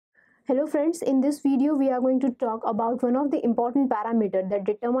Hello friends, in this video we are going to talk about one of the important parameters that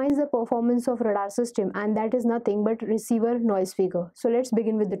determines the performance of radar system, and that is nothing but receiver noise figure. So let's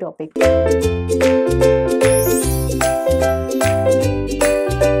begin with the topic.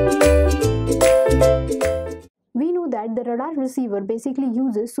 We know that the radar receiver basically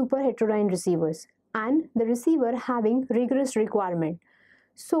uses super heterodyne receivers and the receiver having rigorous requirement.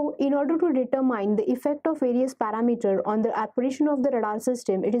 So, in order to determine the effect of various parameters on the operation of the radar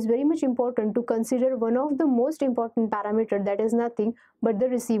system, it is very much important to consider one of the most important parameters, that is nothing but the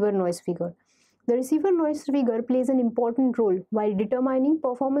receiver noise figure. The receiver noise figure plays an important role while determining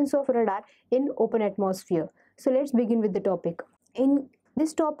performance of radar in open atmosphere. So, let's begin with the topic. In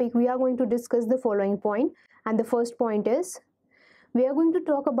this topic, we are going to discuss the following point, and the first point is we are going to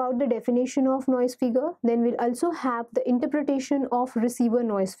talk about the definition of noise figure, then we'll also have the interpretation of receiver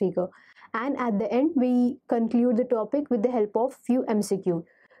noise figure, and at the end we conclude the topic with the help of few MCQ.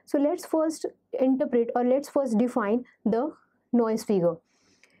 So let's first define the noise figure.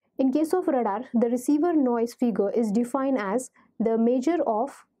 In case of radar, the receiver noise figure is defined as the measure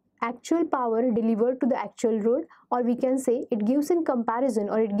of actual power delivered to the actual load, or we can say it gives in comparison,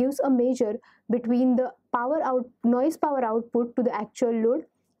 or it gives a measure between the noise power output to the actual load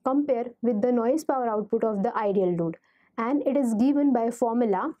compared with the noise power output of the ideal load, and it is given by a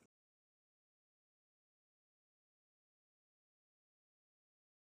formula.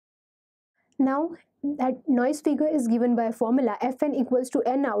 Now that noise figure is given by a formula Fn equals to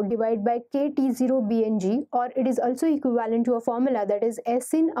N out divided by KT0 BNG, or it is also equivalent to a formula that is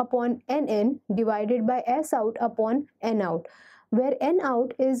Sin upon Nn divided by S out upon N out, where N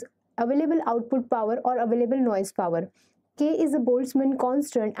out is available output power or available noise power. K is a Boltzmann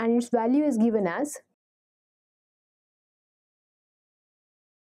constant and its value is given as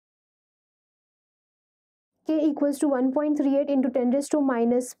K equals to 1.38 into 10 raised to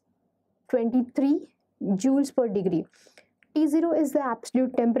minus 23 joules per degree. T0 is the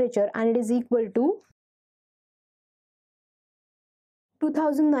absolute temperature and it is equal to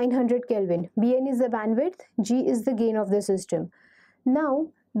 2900 Kelvin. Bn is the bandwidth, G is the gain of the system. Now,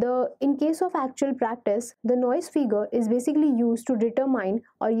 in case of actual practice, the noise figure is basically used to determine,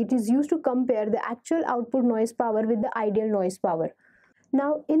 or it is used to compare the actual output noise power with the ideal noise power.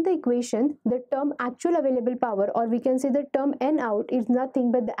 Now, in the equation, the term actual available power, or we can say the term N out, is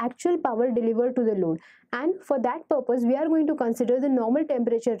nothing but the actual power delivered to the load. And for that purpose, we are going to consider the normal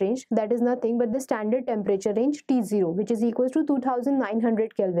temperature range, that is nothing but the standard temperature range T0, which is equals to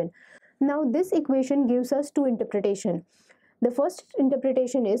 2900 Kelvin. Now, this equation gives us two interpretations. The first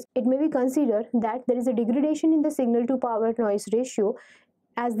interpretation is, it may be considered that there is a degradation in the signal to power noise ratio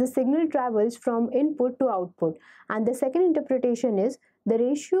as the signal travels from input to output, and the second interpretation is the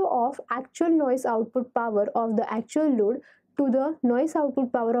ratio of actual noise output power of the actual load to the noise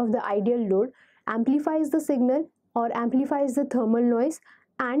output power of the ideal load amplifies the signal or amplifies the thermal noise,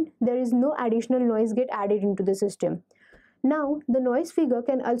 and there is no additional noise get added into the system. Now, the noise figure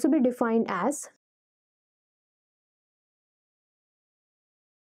can also be defined as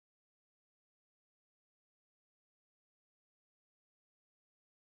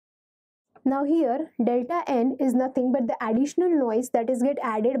Now here, delta N is nothing but the additional noise that is get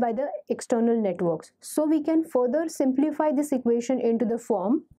added by the external networks. So we can further simplify this equation into the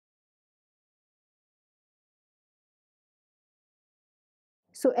form.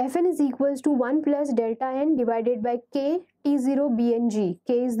 So Fn is equals to 1 plus delta N divided by K T0 BNG.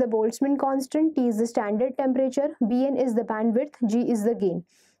 K is the Boltzmann constant, T is the standard temperature, Bn is the bandwidth, G is the gain.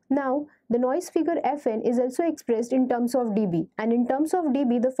 Now, the noise figure Fn is also expressed in terms of dB, and in terms of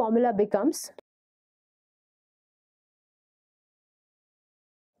dB, the formula becomes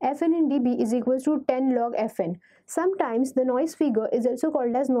Fn in dB is equals to 10 log Fn. Sometimes the noise figure is also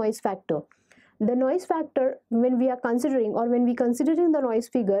called as noise factor. The noise factor, when we considering the noise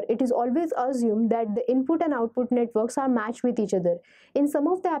figure, it is always assumed that the input and output networks are matched with each other. In some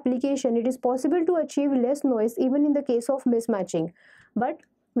of the application, it is possible to achieve less noise even in the case of mismatching. But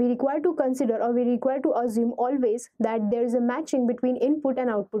we require to consider, or we require to assume always, that there is a matching between input and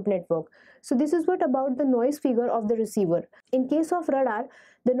output network. So this is what about the noise figure of the receiver. In case of radar,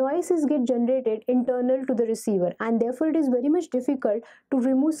 the noises get generated internal to the receiver, and therefore it is very much difficult to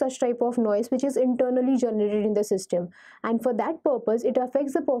remove such type of noise which is internally generated in the system, and for that purpose it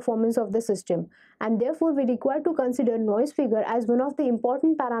affects the performance of the system, and therefore we require to consider noise figure as one of the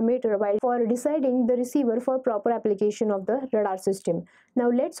important parameter while for deciding the receiver for proper application of the radar system.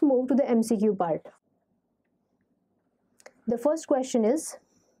 Now let's move to the MCQ part. The first question is,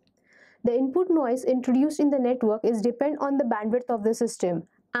 the input noise introduced in the network is depend on the bandwidth of the system,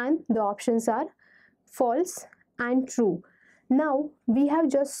 and the options are false and true. Now we have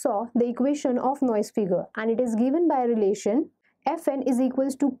just saw the equation of noise figure, and it is given by a relation Fn is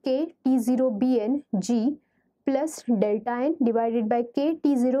equals to k T0Bn G plus delta n divided by k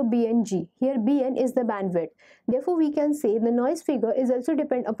T0Bn G. Here Bn is the bandwidth. Therefore we can say the noise figure is also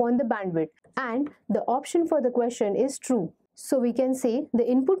depend upon the bandwidth, and the option for the question is true. So we can say the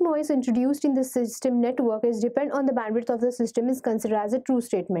input noise introduced in the system network is depend on the bandwidth of the system is considered as a true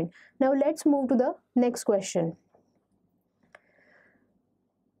statement. Now let's move to the next question.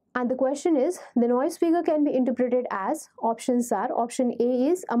 And the question is, the noise figure can be interpreted as, options are, option A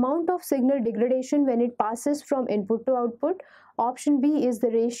is amount of signal degradation when it passes from input to output. Option B is the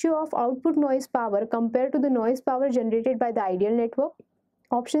ratio of output noise power compared to the noise power generated by the ideal network.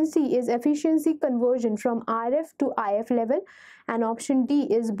 Option C is efficiency conversion from RF to IF level, and option D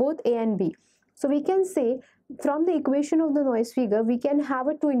is both A and B. So we can say from the equation of the noise figure we can have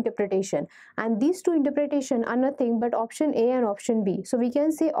a two interpretation, and these two interpretation are nothing but option A and option B. So we can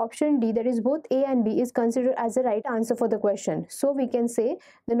say option D, that is both A and B, is considered as the right answer for the question. So we can say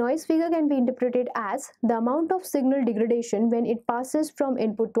the noise figure can be interpreted as the amount of signal degradation when it passes from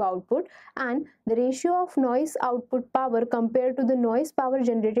input to output, and the ratio of noise output power compared to the noise power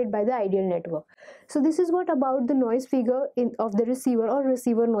generated by the ideal network. So this is what about the noise figure of the receiver or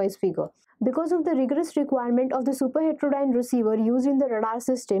receiver noise figure. Because of the rigorous requirement of the super heterodyne receiver used in the radar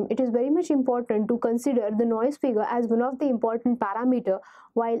system, it is very much important to consider the noise figure as one of the important parameter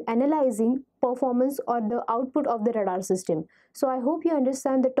while analyzing performance or the output of the radar system. So I hope you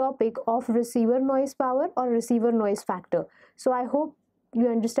understand the topic of receiver noise power or receiver noise factor. So I hope you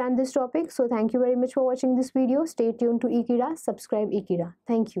understand this topic. So thank you very much for watching this video. Stay tuned to Ekeeda. Subscribe Ekeeda.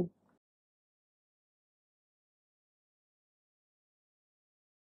 Thank you.